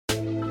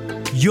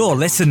You're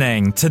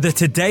listening to the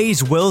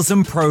Today's Wills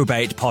and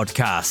Probate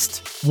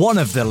podcast, one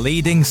of the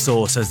leading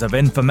sources of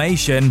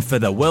information for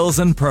the wills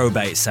and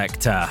probate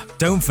sector.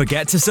 Don't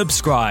forget to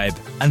subscribe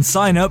and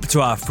sign up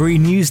to our free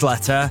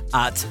newsletter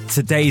at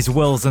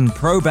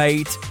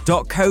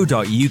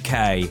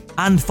todayswillsandprobate.co.uk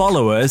and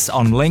follow us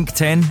on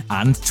LinkedIn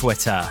and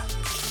Twitter.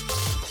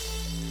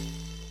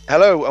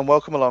 Hello and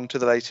welcome along to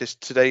the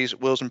latest Today's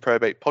Wills and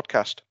Probate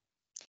podcast.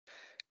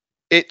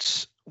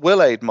 It's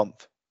Will Aid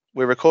Month.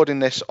 We're recording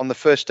this on the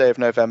first day of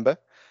November,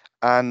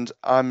 and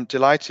I'm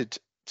delighted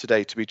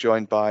today to be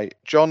joined by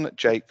John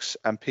Jakes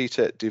and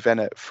Peter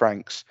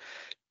Duvenet-Franks.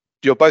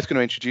 You're both going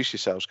to introduce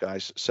yourselves,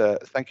 guys, so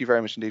thank you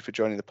very much indeed for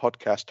joining the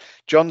podcast.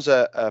 John's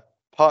a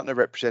partner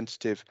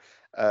representative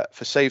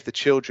for Save the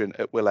Children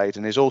at Will Aid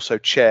and is also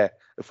chair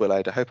of Will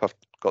Aid. I hope I've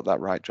got that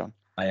right, John.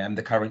 I am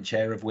the current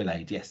chair of Will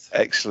Aid, yes.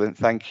 Excellent,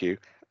 thank you.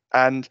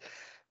 And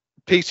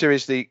Peter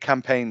is the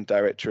campaign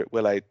director at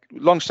Will Aid.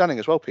 Long-standing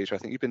as well, Peter. I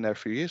think you've been there a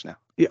few years now.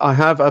 Yeah, I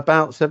have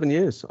about 7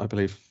 years, I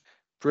believe.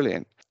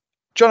 Brilliant.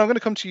 John, I'm going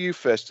to come to you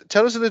first.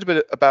 Tell us a little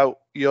bit about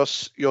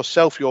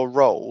yourself, your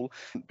role,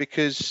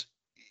 because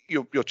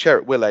you're chair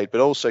at Will Aid,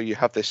 but also you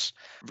have this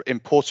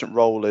important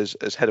role as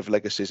head of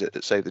legacies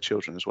at Save the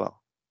Children as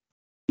well.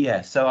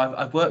 Yeah, so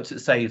I've worked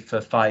at Save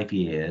for 5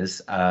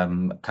 years,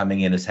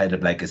 coming in as head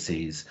of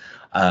legacies,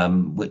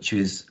 which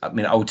is,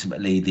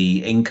 ultimately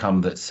the income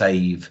that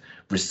Save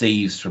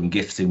receives from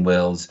gifts in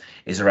wills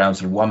is around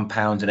sort of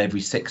 £1 in every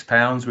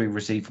 £6 we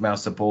receive from our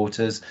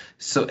supporters.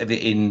 So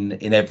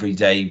in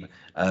everyday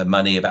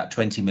money, about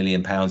 £20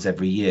 million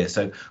every year.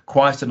 So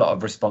quite a lot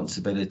of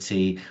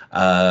responsibility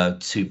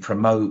to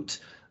promote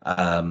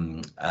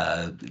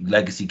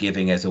legacy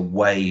giving as a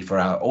way for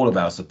all of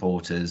our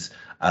supporters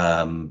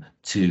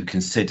to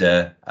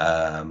consider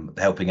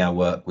helping our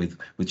work with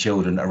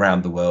children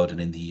around the world and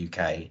in the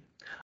UK.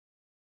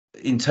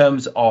 In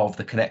terms of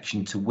the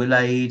connection to Will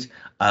Aid,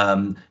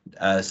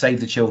 Save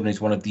the Children is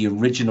one of the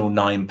original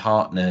 9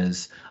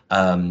 partners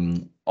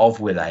of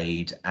Will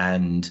Aid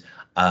and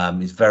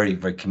is very,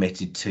 very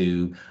committed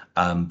to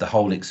the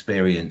whole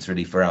experience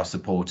really for our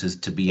supporters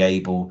to be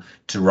able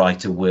to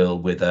write a will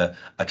with a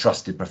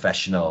trusted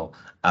professional.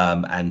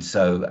 And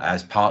so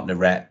as partner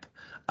rep,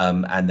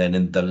 and then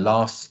in the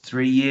last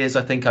 3 years,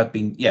 I think I've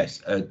been,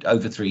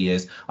 over 3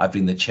 years, I've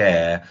been the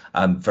chair.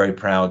 I'm very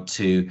proud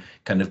to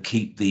kind of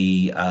keep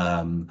the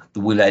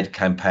Will Aid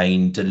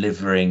campaign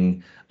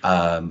delivering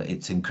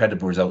its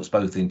incredible results,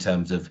 both in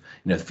terms of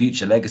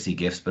future legacy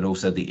gifts, but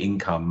also the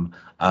income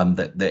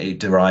that it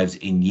derives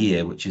in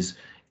year, which is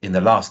in the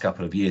last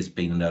couple of years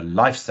been a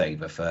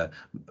lifesaver for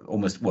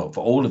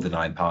for all of the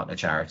 9 partner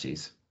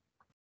charities.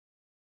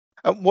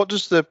 And what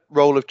does the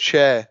role of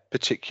chair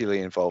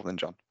particularly involve then,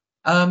 John?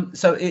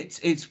 So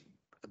it's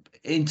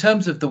in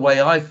terms of the way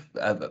I've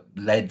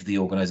led the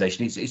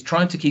organisation, it's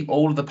trying to keep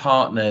all of the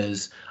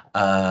partners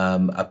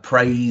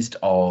appraised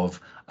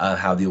of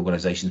how the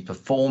organisation is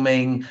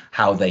performing,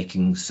 how they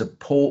can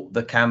support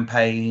the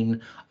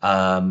campaign,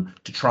 to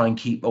try and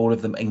keep all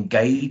of them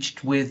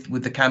engaged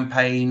with the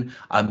campaign.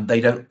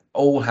 They don't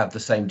all have the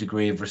same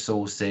degree of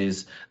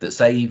resources that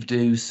Save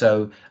do,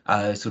 so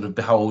sort of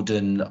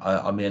beholden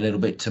a little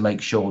bit to make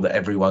sure that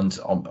everyone's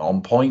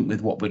on point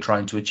with what we're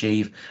trying to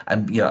achieve.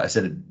 And I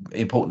said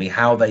importantly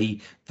how they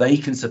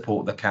can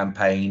support the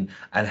campaign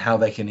and how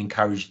they can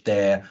encourage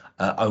their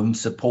own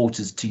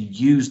supporters to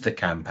use the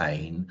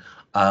campaign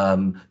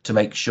to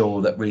make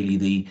sure that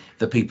really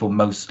the people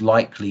most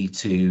likely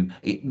to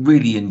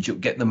really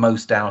get the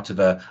most out of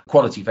a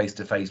quality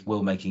face-to-face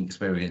will making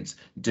experience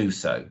do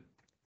so.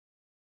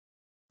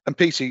 And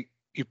Peter,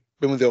 you've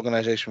been with the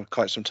organisation for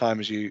quite some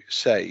time, as you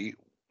say.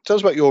 Tell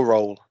us about your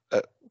role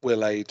at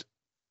Will Aid.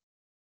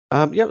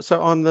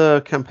 So I'm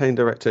the campaign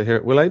director here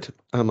at Will Aid.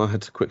 I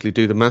had to quickly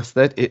do the maths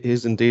there. It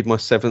is indeed my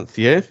 7th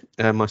year,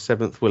 my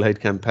 7th Will Aid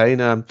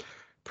campaign.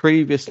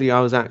 Previously, I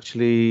was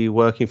actually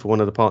working for one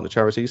of the partner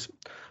charities.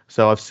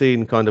 So I've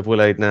seen kind of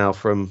Will Aid now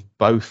from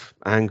both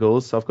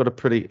angles. So I've got a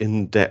pretty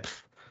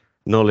in-depth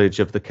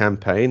knowledge of the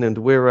campaign, and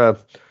we're a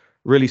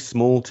really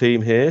small team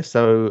here.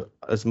 So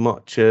as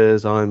much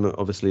as I'm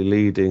obviously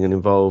leading and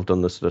involved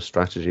on the sort of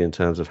strategy in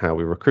terms of how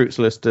we recruit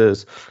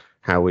solicitors,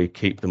 how we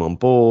keep them on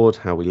board,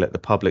 how we let the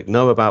public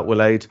know about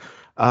Will Aid,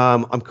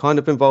 I'm kind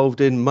of involved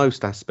in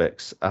most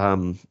aspects.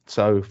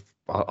 So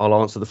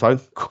I'll answer the phone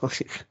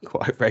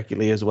quite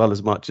regularly, as well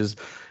as much as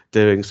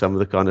doing some of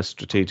the kind of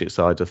strategic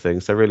side of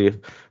things. So really,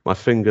 my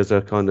fingers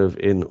are kind of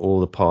in all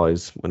the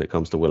pies when it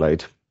comes to Will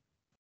Aid.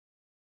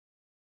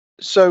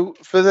 So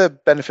for the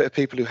benefit of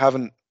people who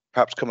haven't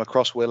perhaps come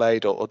across Will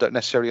Aid or don't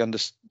necessarily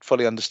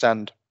fully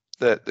understand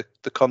the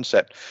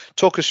concept,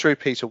 talk us through,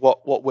 Peter,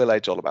 what Will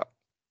Aid's all about.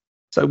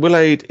 So Will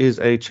Aid is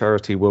a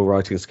charity will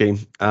writing scheme.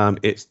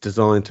 It's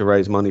designed to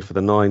raise money for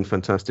the 9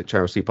 fantastic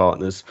charity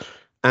partners,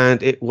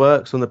 and it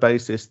works on the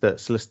basis that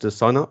solicitors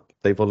sign up.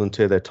 They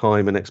volunteer their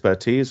time and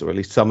expertise, or at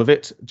least some of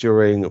it,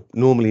 during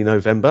normally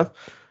November.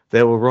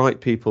 they will write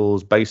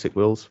people's basic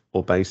wills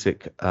or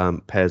basic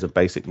pairs of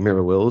basic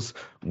mirror wills,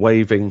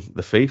 waiving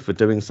the fee for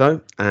doing so,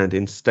 and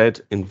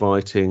instead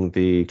inviting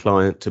the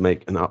client to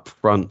make an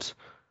upfront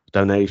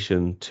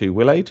donation to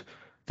WillAid.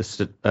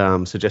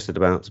 The suggested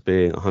amounts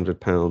being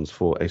 £100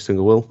 for a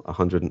single will,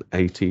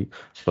 180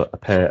 for a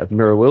pair of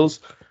mirror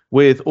wills,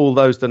 with all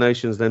those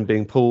donations then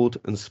being pooled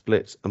and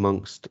split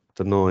amongst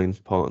the 9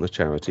 partner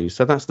charities.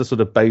 So that's the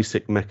sort of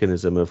basic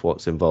mechanism of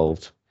what's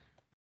involved.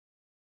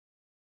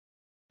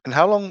 And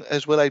how long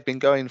has WillAid been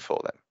going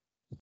for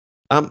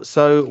then?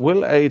 So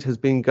WillAid has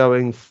been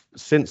going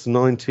since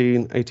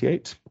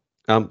 1988,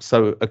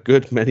 so a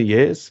good many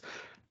years.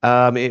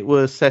 It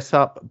was set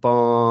up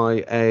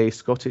by a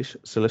Scottish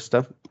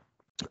solicitor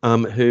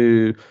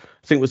who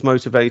I think was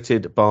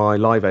motivated by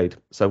Live Aid,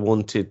 so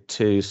wanted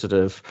to sort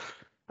of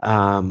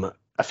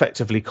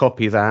effectively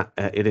copy that.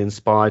 It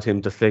inspired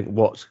him to think,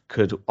 what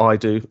could I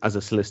do as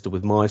a solicitor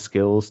with my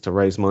skills to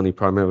raise money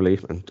primarily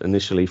and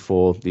initially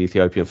for the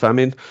Ethiopian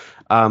famine.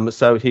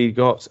 So he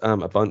got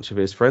a bunch of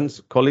his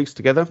friends, colleagues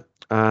together.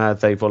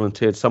 They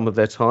volunteered some of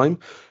their time,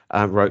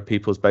 wrote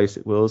people's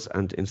basic wills,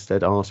 and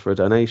instead asked for a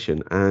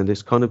donation. And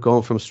it's kind of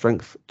gone from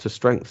strength to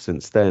strength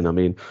since then. I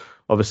mean,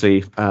 obviously,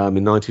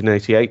 in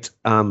 1988,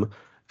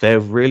 there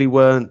really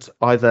weren't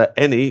either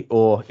any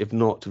or, if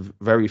not,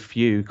 very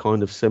few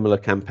kind of similar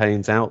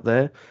campaigns out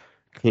there.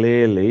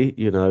 Clearly,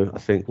 I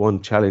think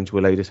one challenge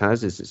WillAid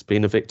has is it's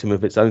been a victim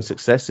of its own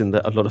success in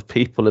that a lot of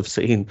people have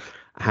seen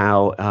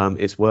how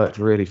it's worked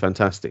really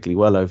fantastically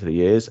well over the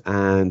years.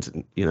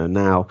 And,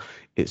 now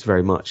it's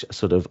very much a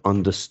sort of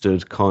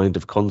understood kind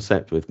of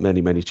concept with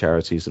many, many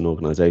charities and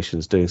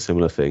organisations doing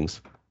similar things.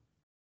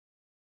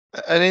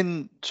 And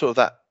in sort of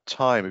that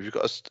time, have you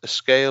got a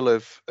scale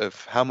of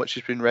how much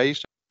has been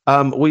raised?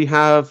 We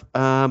have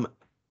an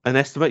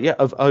estimate,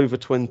 of over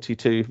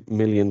 £22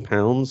 million,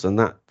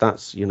 and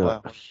that's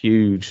wow, a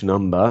huge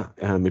number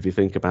if you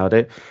think about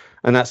it.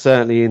 And that's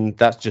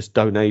that's just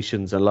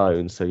donations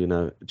alone.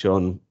 So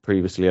John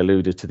previously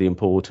alluded to the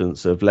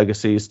importance of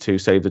legacies to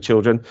save the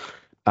children.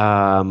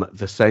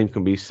 The same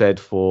can be said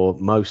for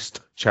most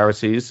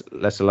charities,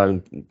 let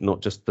alone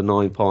not just the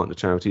 9 partner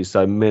charities.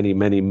 So many,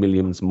 many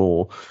millions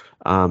more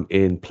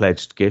in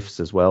pledged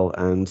gifts as well.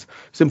 And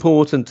it's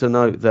important to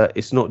note that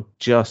it's not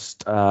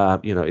just,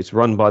 it's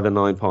run by the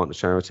 9 partner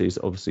charities.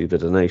 Obviously, the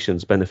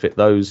donations benefit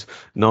those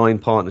 9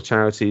 partner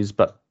charities,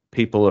 but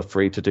people are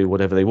free to do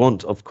whatever they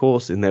want, of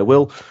course, in their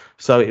will.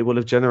 So it will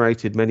have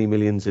generated many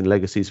millions in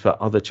legacies for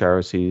other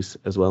charities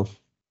as well.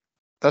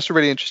 That's a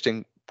really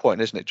interesting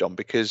point, isn't it, John?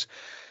 Because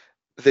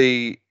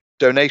the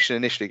donation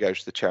initially goes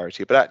to the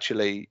charity, but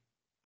actually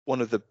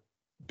one of the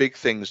big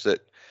things that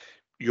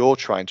you're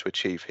trying to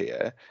achieve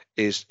here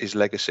is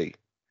legacy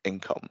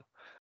income.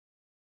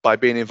 By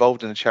being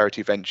involved in a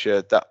charity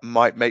venture, that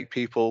might make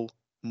people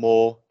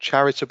more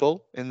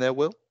charitable in their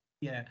will.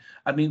 Yeah,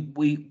 I mean,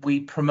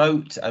 we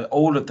promote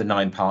all of the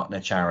 9 partner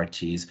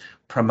charities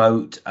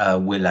promote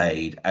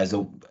WillAid as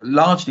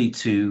largely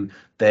to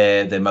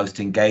their most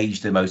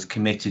engaged, their most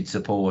committed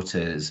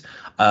supporters,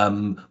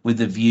 with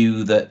the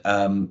view that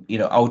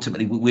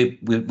ultimately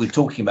we're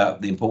talking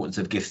about the importance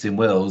of gifts in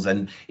wills,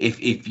 and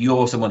if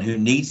you're someone who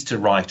needs to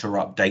write or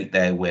update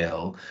their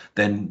will,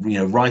 then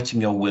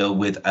writing your will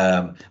with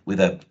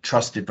a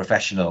trusted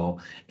professional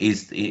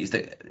is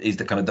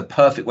the kind of the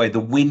perfect way.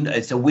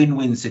 It's a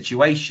win-win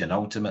situation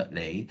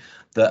ultimately.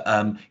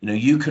 That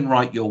you can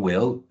write your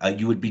will.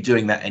 You would be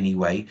doing that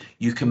anyway.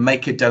 You can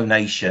make a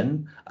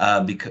donation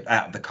because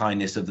out of the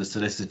kindness of the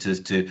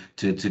solicitors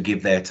to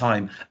give their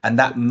time, and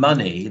that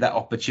money, that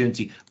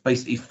opportunity,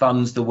 basically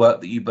funds the work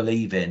that you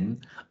believe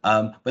in.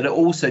 But it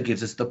also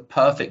gives us the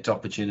perfect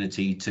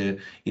opportunity to,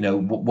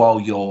 while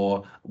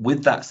you're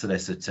with that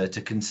solicitor,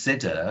 to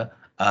consider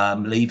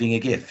leaving a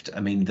gift. I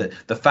mean,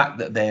 the fact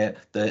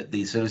that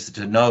the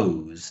solicitor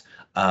knows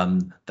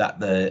that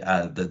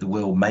the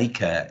will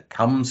maker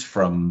comes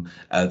from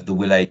the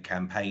WillAid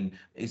campaign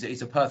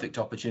is a perfect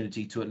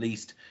opportunity to at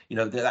least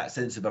that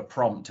sense of a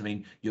prompt. I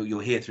mean,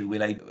 you're here through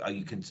WillAid. Are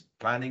you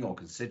planning or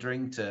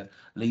considering to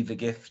leave a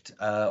gift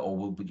or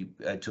would you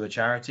to a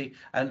charity?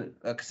 And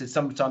because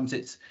sometimes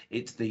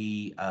it's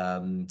the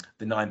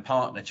 9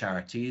 partner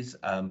charities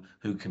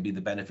who can be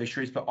the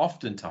beneficiaries, but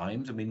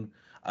oftentimes, I mean,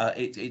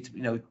 it's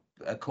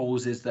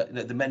causes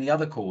that the many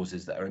other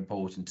causes that are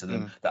important to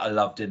them, that are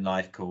loved in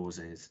life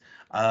causes.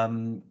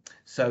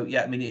 So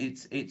yeah, I mean,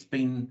 it's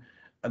been,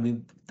 I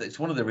mean, it's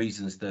one of the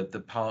reasons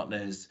the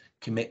partners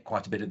commit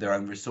quite a bit of their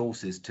own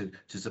resources to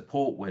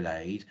support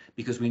WillAid,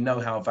 because we know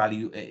how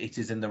valuable it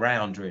is in the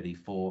round really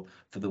for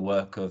the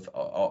work of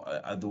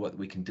the work that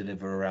we can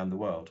deliver around the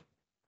world.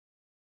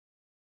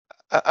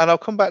 And I'll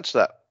come back to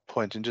that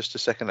point in just a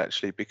second,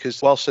 actually,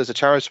 because whilst there's a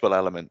charitable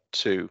element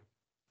to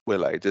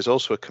WillAid, there's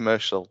also a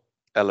commercial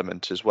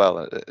element as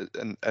well,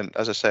 and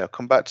as I say, I'll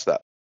come back to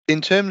that. In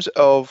terms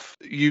of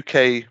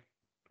UK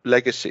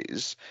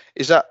legacies,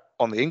 is that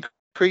on the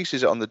increase?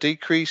 Is it on the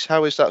decrease?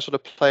 How is that sort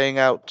of playing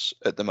out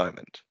at the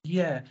moment?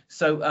 Yeah,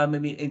 so I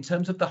mean, in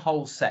terms of the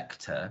whole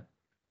sector,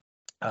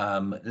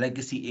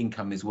 legacy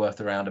income is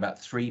worth around about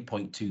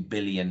 £3.2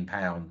 billion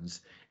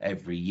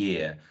every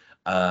year.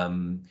 I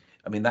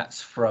mean,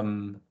 that's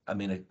from,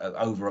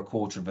 over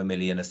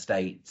 250,000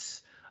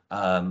 estates.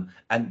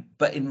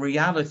 But in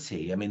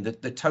reality, I mean,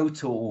 the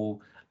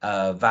total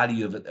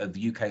value of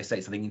UK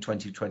estates, I think in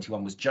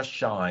 2021 was just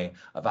shy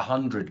of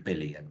 100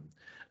 billion.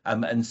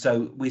 And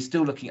so we're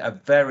still looking at a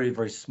very,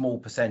 very small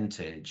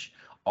percentage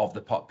of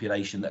the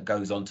population that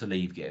goes on to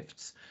leave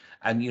gifts.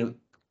 And,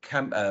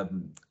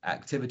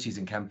 activities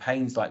and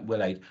campaigns like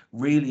WillAid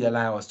really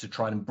allow us to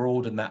try and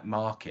broaden that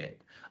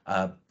market,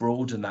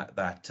 broaden that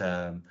but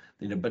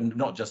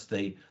not just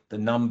the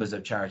numbers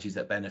of charities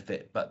that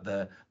benefit, but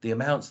the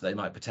amounts that they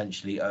might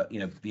potentially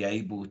be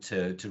able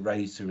to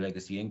raise through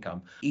legacy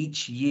income.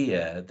 Each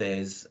year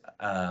there's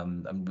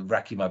I'm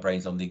racking my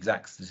brains on the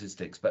exact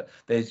statistics, but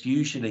there's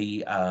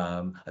usually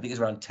I think it's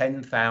around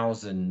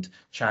 10,000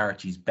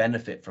 charities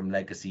benefit from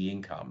legacy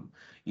income.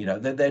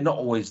 They're not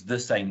always the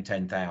same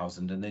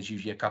 10,000, and there's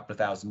usually a couple of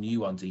thousand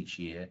new ones each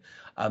year.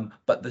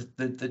 But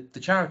the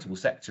charitable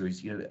sector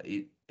is,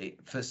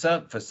 for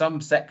some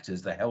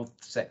sectors, the health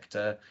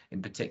sector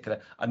in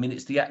particular, I mean,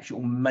 it's the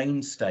actual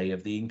mainstay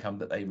of the income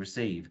that they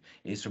receive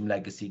is from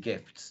legacy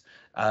gifts.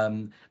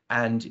 And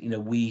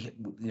we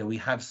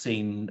have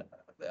seen,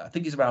 I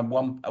think it's around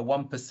a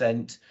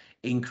 1%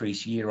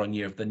 increase year on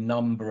year of the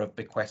number of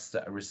bequests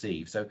that are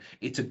received. So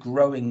it's a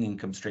growing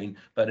income stream,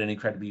 but an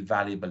incredibly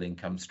valuable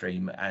income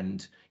stream.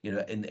 And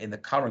in the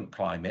current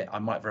climate, I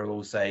might very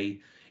well say,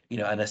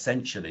 an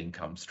essential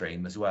income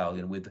stream as well.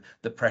 With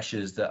the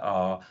pressures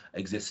that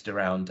exist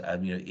around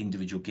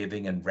individual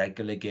giving and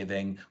regular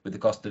giving, with the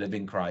cost of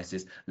living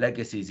crisis,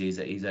 legacies is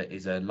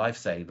a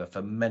lifesaver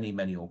for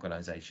many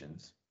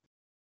organisations.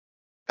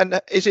 And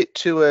is it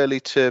too early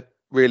to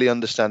really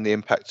understand the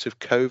impacts of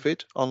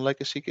COVID on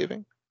legacy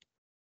giving?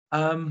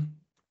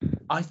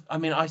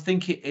 I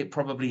think it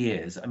probably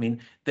is. I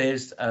mean,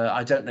 there's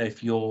I don't know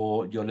if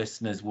your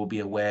listeners will be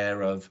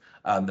aware of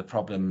the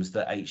problems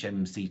that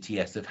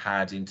HMCTS have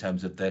had in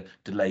terms of the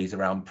delays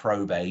around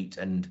probate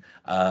and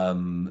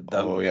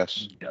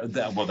yes.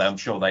 Well, I'm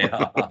sure they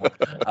are.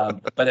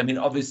 But I mean,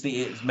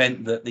 obviously, it's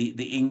meant that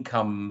the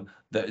income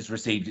that is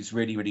received, it's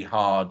really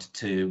hard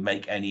to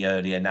make any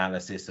early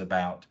analysis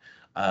about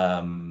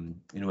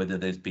whether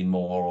there's been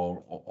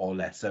more or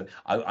less. So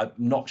I'm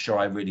not sure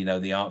I really know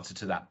the answer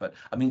to that. But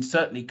I mean,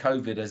 certainly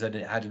COVID has had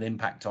an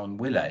impact on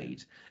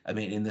WillAid. I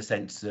mean, in the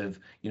sense of,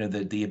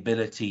 the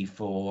ability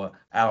for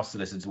our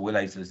solicitors,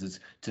 WillAid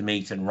solicitors, to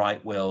meet and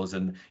write wills,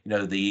 and,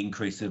 the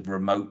increase of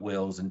remote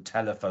wills and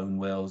telephone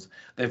wills,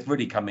 they've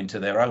really come into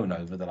their own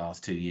over the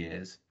last 2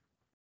 years.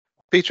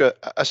 Peter,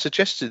 I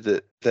suggested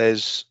that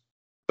there's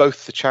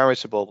both the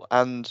charitable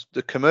and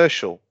the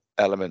commercial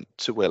element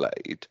to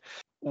WillAid,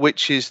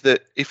 which is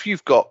that if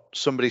you've got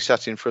somebody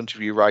sat in front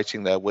of you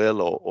writing their will,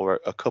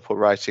 or a couple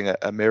writing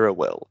a mirror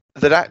will,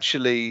 that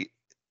actually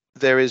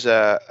there is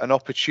an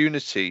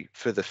opportunity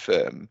for the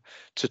firm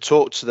to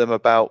talk to them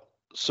about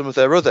some of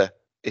their other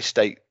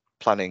estate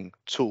planning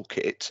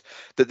toolkit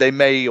that they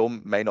may or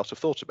may not have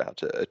thought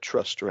about, a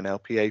trust or an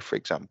LPA, for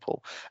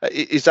example.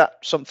 Is that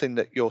something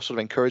that you're sort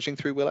of encouraging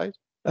through WillAid?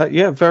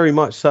 Yeah, very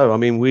much so. I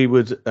mean, we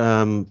would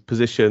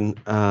position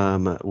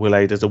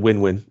WillAid as a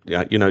win-win.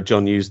 Yeah,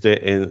 John used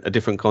it in a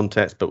different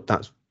context, but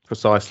that's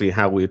precisely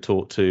how we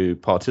talk to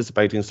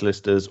participating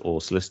solicitors or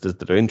solicitors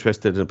that are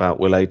interested about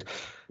WillAid,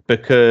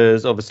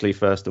 because obviously,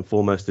 first and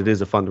foremost, it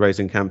is a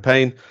fundraising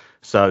campaign.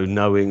 So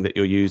knowing that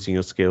you're using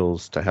your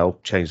skills to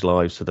help change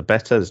lives for the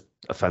better is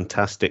a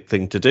fantastic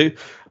thing to do.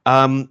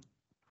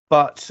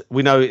 But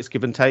we know it's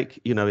give and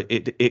take.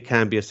 It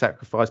can be a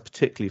sacrifice,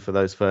 particularly for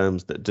those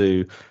firms that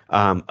do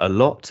a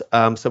lot.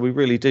 So we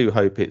really do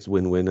hope it's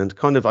win-win. And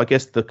kind of, I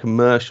guess, the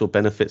commercial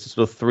benefits are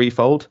sort of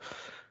threefold.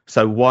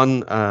 So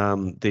one,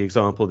 the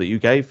example that you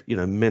gave,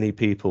 many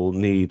people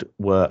need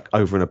work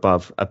over and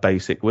above a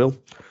basic will.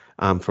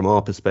 From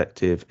our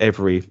perspective,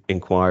 every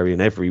inquiry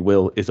and every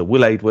will is a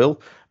WillAid will,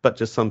 but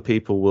just some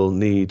people will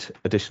need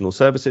additional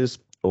services,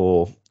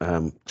 or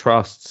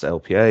trusts,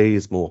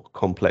 LPAs, more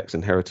complex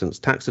inheritance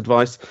tax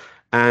advice,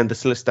 and the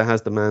solicitor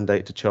has the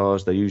mandate to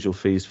charge their usual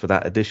fees for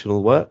that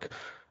additional work.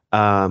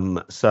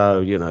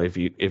 So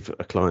if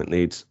a client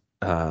needs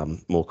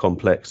more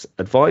complex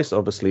advice,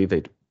 obviously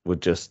they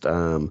would just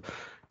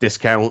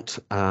discount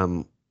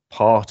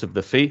part of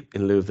the fee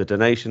in lieu of the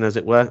donation, as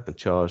it were, and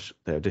charge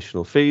their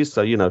additional fees.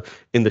 So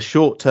in the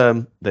short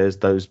term, there's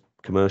those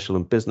commercial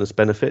and business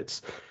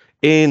benefits.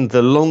 In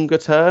the longer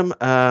term,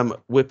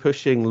 we're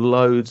pushing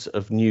loads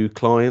of new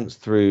clients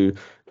through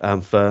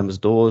firms'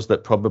 doors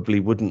that probably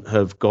wouldn't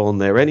have gone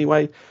there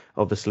anyway.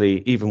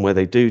 Obviously, even where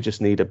they do just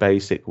need a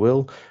basic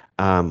will,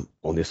 on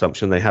the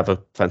assumption they have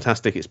a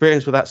fantastic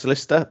experience with that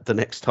solicitor, the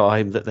next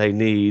time that they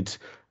need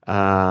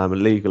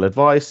legal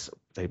advice,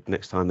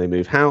 next time they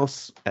move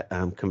house,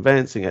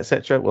 conveyancing,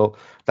 etc., well,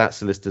 that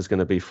solicitor is going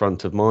to be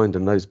front of mind,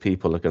 and those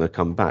people are going to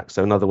come back.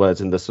 So in other words,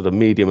 in the sort of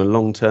medium and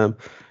long term,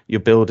 you're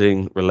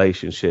building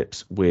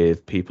relationships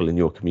with people in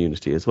your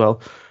community as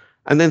well.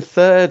 And then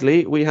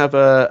thirdly, we have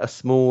a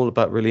small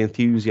but really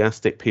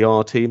enthusiastic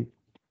PR team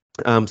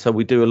So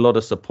we do a lot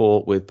of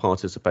support with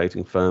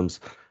participating firms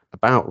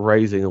about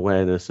raising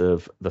awareness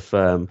of the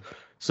firm,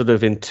 sort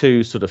of in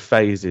two sort of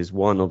phases.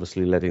 One,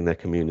 obviously letting their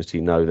community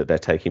know that they're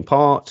taking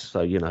part.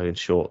 So, in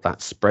short,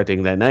 that's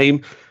spreading their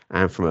name.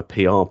 And from a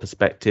PR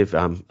perspective,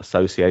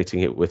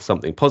 associating it with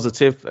something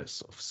positive.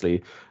 That's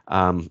obviously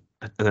an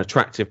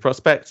attractive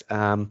prospect.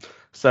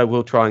 So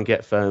we'll try and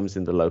get firms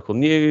in the local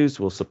news.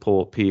 We'll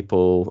support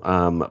people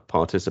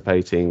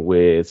participating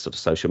with sort of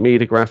social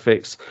media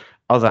graphics,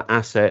 other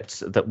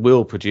assets that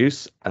we'll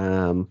produce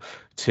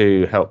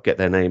to help get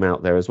their name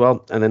out there as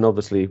well. And then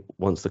obviously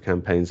once the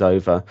campaign's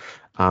over,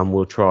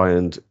 we'll try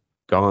and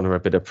garner a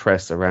bit of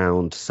press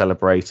around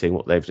celebrating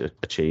what they've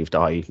achieved,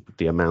 i.e.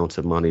 the amount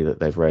of money that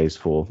they've raised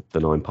for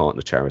the 9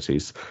 partner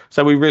charities.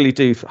 So we really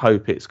do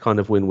hope it's kind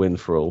of win-win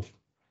for all.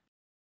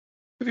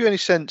 Have you any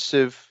sense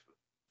of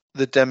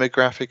the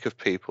demographic of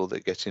people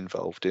that get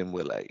involved in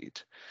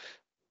WillAid?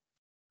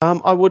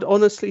 I would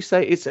honestly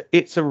say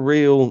it's a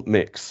real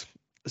mix.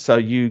 So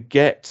you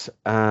get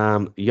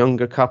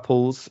younger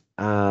couples,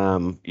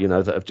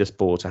 that have just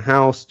bought a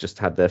house, just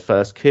had their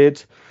first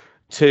kid,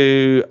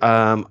 to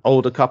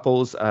older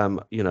couples. A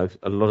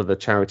lot of the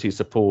charity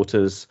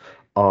supporters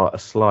are a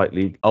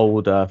slightly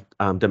older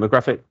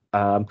demographic.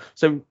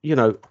 So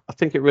I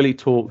think it really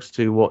talks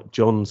to what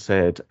John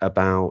said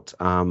about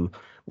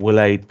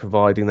WillAid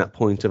providing that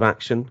point of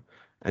action.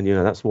 And,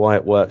 that's why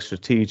it works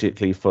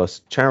strategically for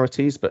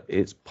charities, but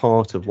it's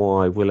part of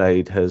why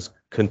WillAid has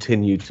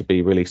continued to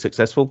be really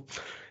successful,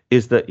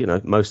 is that,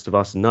 most of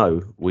us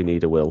know we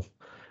need a will.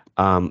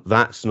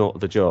 That's not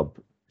the job.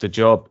 The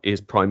job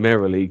is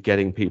primarily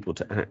getting people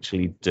to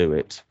actually do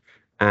it.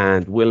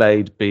 And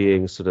WillAid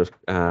being sort of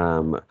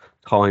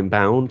time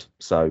bound,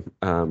 so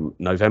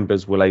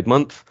November's WillAid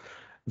month,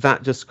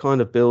 that just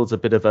kind of builds a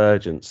bit of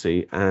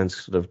urgency and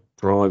sort of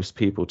drives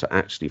people to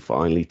actually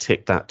finally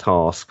tick that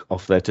task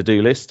off their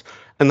to-do list.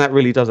 And that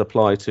really does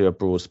apply to a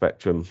broad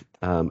spectrum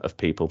of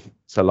people.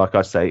 So like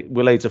I say,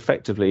 WillAid's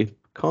effectively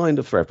kind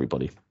of for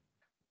everybody.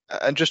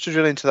 And just to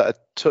drill into that a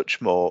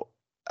touch more,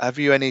 have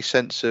you any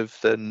sense of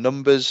the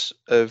numbers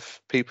of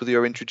people that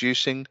you're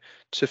introducing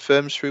to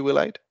firms through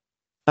WillAid?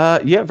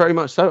 Yeah, very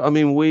much so. I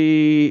mean,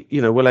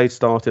 WillAid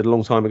started a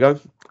long time ago.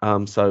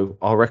 So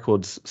our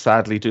records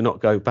sadly do not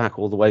go back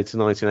all the way to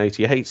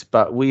 1988,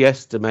 but we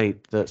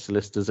estimate that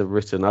solicitors have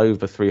written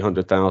over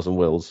 300,000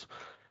 wills,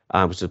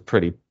 which is a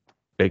pretty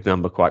big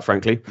number, quite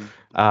frankly.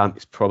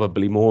 It's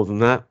probably more than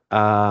that.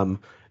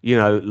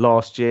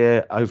 Last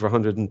year, over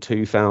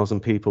 102,000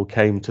 people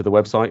came to the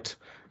website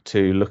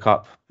to look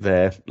up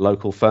their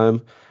local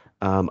firm.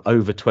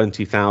 Over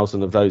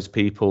 20,000 of those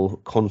people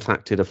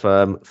contacted a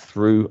firm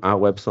through our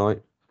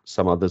website.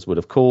 Some others would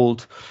have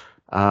called.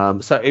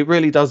 So it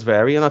really does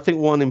vary. And I think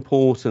one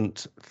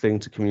important thing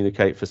to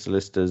communicate for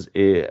solicitors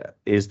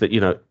is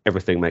that,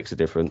 everything makes a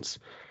difference.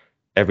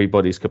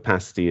 Everybody's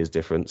capacity is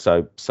different.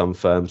 So some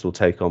firms will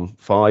take on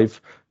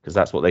 5 because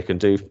that's what they can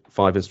do.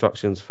 5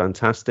 instructions,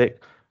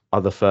 fantastic.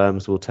 Other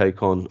firms will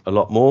take on a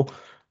lot more.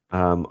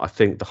 I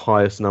think the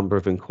highest number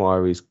of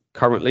inquiries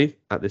currently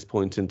at this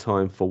point in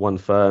time for one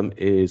firm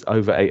is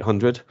over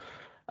 800.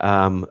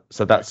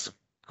 So that's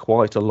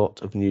quite a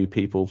lot of new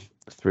people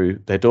through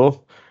their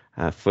door.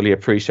 Fully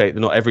appreciate that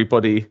not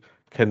everybody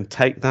can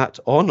take that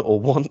on or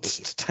want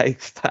to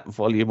take that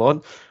volume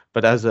on,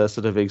 but as a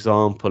sort of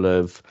example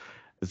of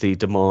the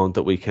demand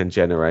that we can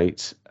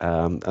generate,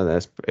 and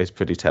it's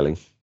pretty telling.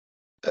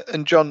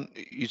 And John,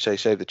 you say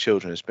Save the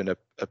Children has been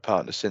a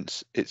partner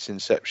since its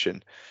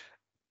inception.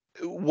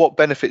 What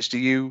benefits do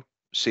you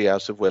see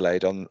out of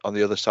WillAid on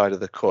the other side of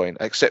the coin,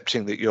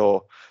 accepting that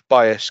you're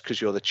biased because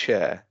you're the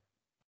chair?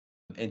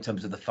 In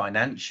terms of the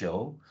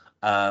financial,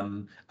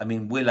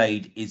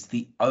 WillAid is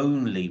the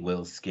only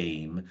will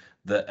scheme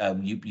that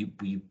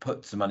you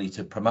put some money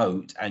to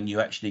promote and you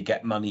actually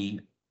get money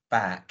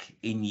back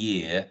in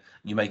year.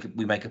 We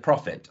make a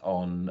profit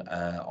on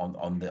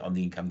the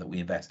income that we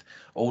invest.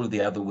 All of the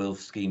other will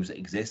schemes that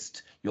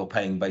exist, you're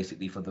paying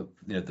basically for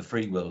the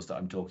free wills that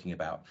I'm talking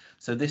about.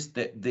 So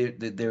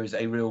there is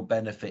a real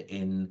benefit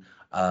in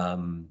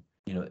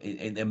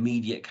in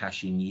immediate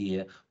cash in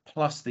year,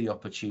 plus the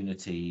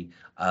opportunity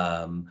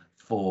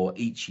for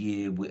each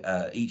year,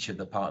 each of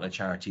the partner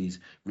charities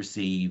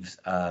receives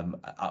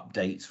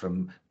updates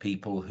from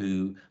people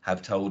who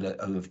have told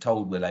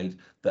WillAid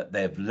that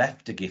they've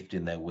left a gift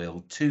in their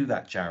will to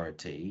that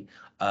charity,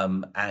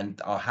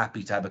 and are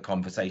happy to have a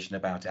conversation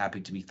about it, happy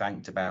to be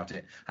thanked about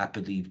it,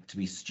 happy to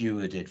be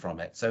stewarded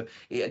from it. So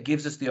it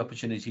gives us the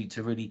opportunity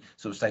to really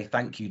sort of say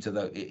thank you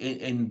to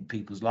in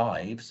people's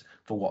lives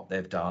for what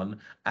they've done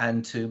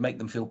and to make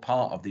them feel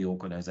part of the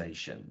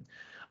organisation.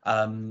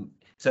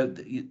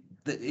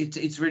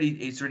 It's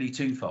really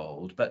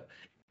twofold, but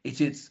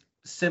it is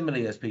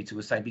similarly, as Peter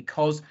was saying,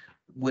 because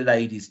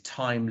WillAid is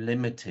time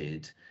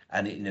limited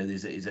and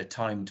is a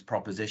timed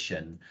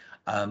proposition.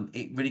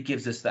 It really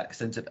gives us that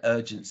sense of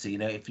urgency.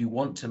 If you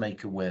want to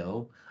make a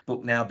will,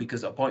 book now,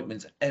 because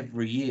appointments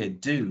every year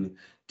do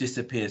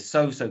disappear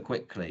so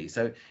quickly.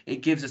 So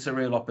it gives us a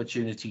real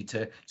opportunity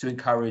to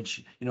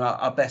encourage,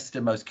 our best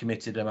and most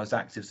committed and most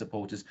active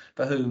supporters,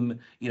 for whom,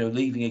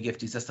 leaving a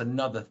gift is just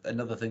another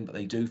thing that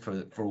they do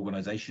for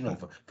organisation or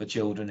for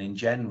children in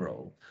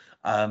general.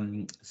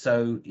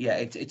 So yeah,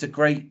 it's a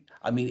great,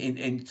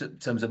 in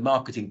terms of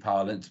marketing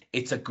parlance,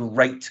 it's a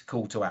great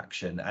call to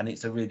action, and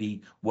it's a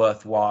really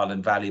worthwhile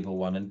and valuable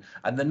one.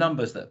 And the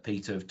numbers that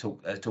Peter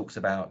talks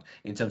about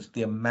in terms of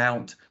the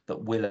amount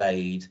that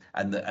WillAid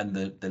and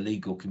the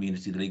legal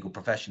community, the legal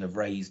profession have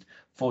raised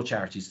for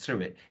charities through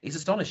it is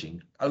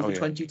astonishing. Over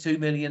 £22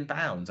 million.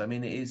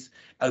 It is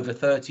over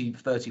 30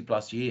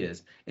 plus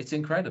years. It's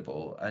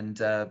incredible, and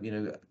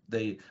the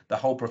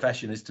whole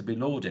profession is to be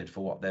lauded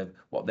for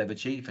what they've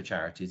achieved for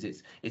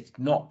charities. It's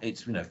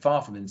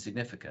far from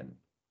insignificant.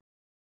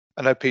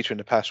 I know, Peter, in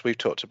the past we've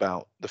talked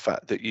about the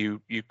fact that you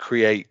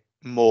create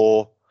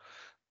more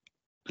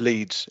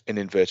leads, in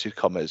inverted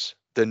commas,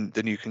 than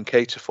you can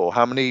cater for.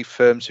 How many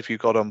firms have you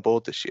got on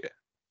board this year?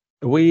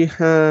 We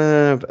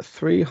have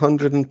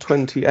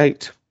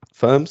 328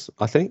 firms,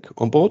 I think,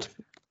 on board,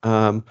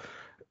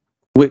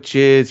 which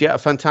is, a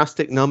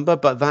fantastic number,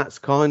 but that's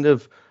kind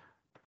of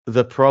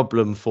the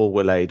problem for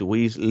WillAid.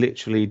 We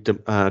literally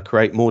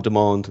create more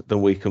demand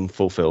than we can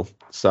fulfill.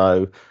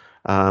 So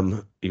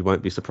you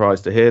won't be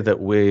surprised to hear that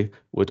we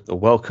would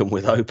welcome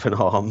with open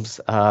arms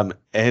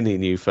any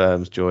new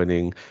firms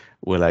joining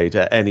WillAid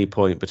at any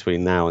point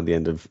between now and the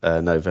end of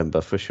November,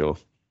 for sure.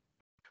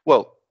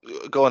 Well,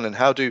 go on, and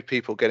how do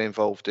people get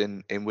involved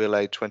in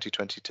WillAid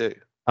 2022?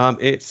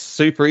 It's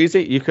super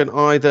easy. You can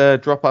either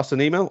drop us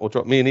an email or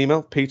drop me an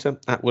email,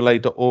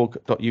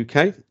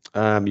 peter@willaid.org.uk.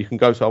 You can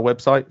go to our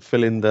website,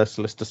 fill in the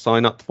solicitor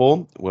sign up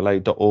form,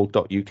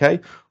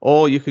 willaid.org.uk,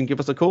 or you can give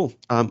us a call,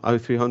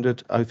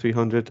 0300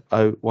 0300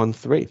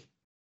 013.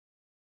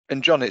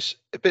 And John, it's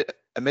a bit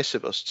amiss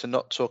of us to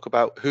not talk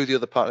about who the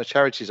other partner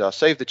charities are.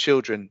 Save the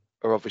Children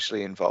are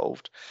obviously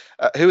involved.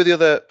 Who are the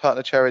other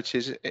partner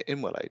charities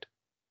in WillAid?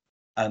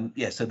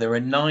 So there are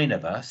 9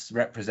 of us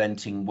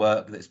representing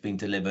work that's been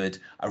delivered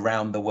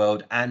around the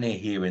world and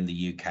here in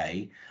the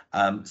UK.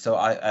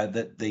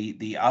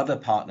 The other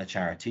partner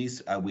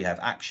charities, we have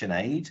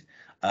ActionAid,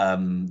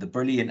 the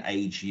Brilliant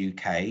Age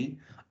UK,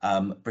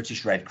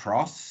 British Red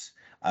Cross,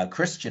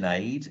 Christian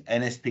Aid,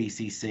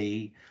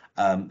 NSPCC,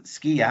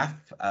 SCIAF,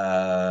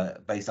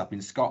 based up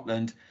in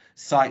Scotland,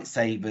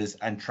 Sightsavers,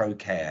 and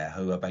Trocare,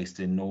 who are based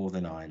in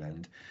Northern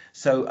Ireland.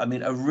 So,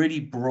 a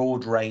really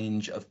broad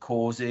range of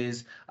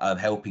causes,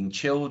 helping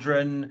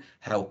children,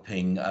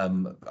 helping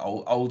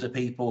older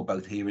people,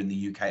 both here in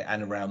the UK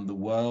and around the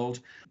world.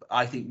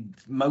 I think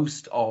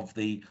most of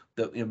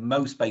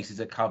most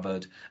bases are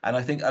covered, and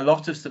I think a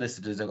lot of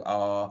solicitors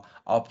are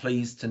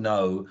pleased to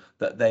know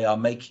that they are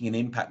making an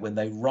impact when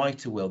they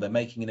write a will. They're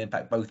making an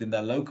impact both in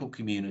their local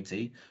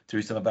community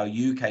through some of our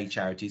UK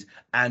charities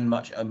and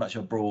much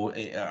abroad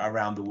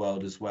around the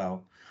world as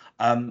well.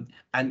 And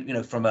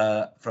from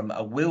a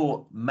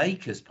will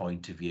maker's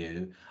point of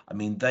view,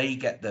 they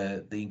get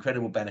the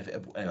incredible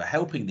benefit of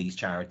helping these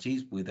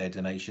charities with their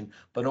donation,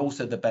 but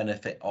also the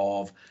benefit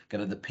of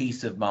the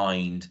peace of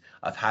mind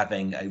of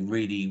having a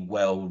really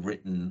well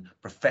written,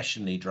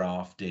 professionally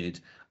drafted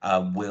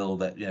will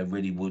that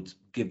really would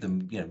give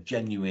them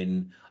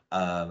genuine,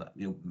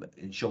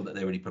 ensure that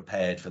they're really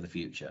prepared for the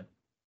future.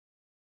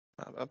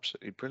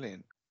 Absolutely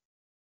brilliant.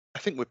 I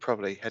think we're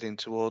probably heading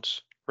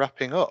towards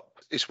wrapping up.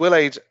 It's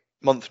WillAid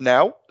month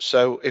now,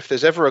 so if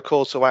there's ever a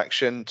call to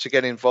action to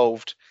get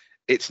involved,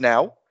 it's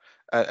now.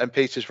 And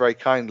Peter's very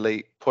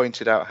kindly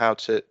pointed out how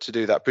to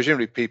do that.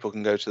 Presumably people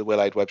can go to the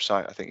WillAid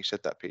website. I think you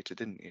said that, Peter,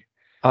 didn't you?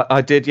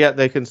 I did, yeah.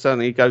 They can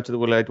certainly go to the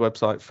WillAid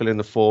website, fill in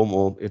the form,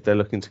 or if they're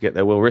looking to get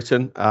their will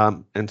written,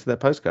 enter their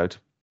postcode.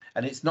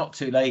 And it's not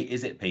too late,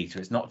 is it, Peter?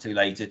 It's not too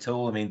late at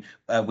all.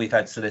 We've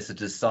had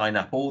solicitors sign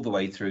up all the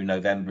way through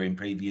November in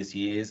previous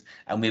years,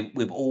 and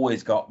we've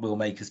always got will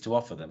makers to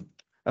offer them.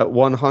 At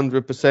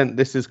 100%,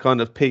 this is kind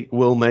of peak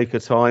will maker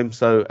time.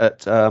 So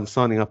at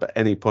signing up at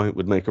any point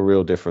would make a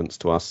real difference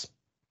to us.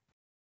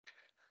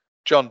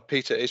 John,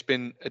 Peter, it's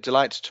been a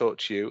delight to talk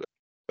to you.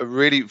 A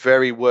really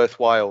very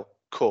worthwhile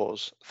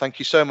cause. Thank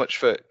you so much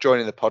for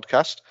joining the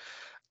podcast.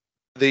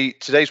 The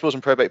Today's Wills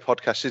and Probate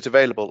podcast is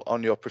available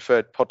on your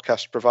preferred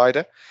podcast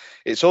provider.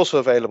 It's also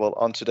available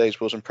on Today's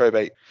Wills and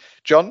Probate.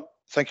 John,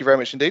 thank you very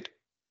much indeed.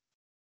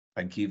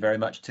 Thank you very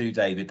much too,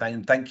 David.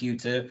 And thank you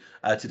to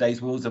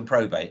Today's Wills and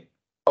Probate.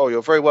 Oh,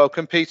 you're very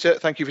welcome, Peter.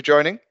 Thank you for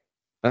joining.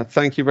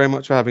 Thank you very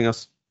much for having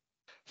us.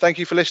 Thank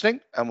you for listening,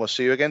 and we'll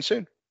see you again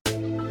soon.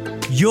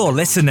 You're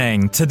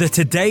listening to the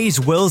Today's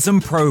Wills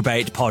and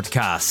Probate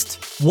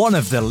podcast, one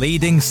of the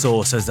leading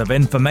sources of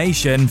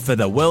information for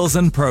the wills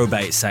and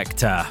probate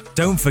sector.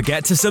 Don't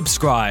forget to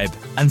subscribe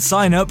and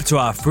sign up to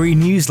our free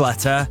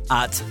newsletter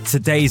at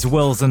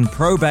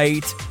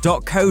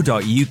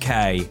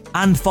todayswillsandprobate.co.uk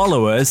and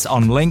follow us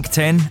on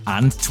LinkedIn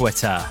and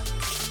Twitter.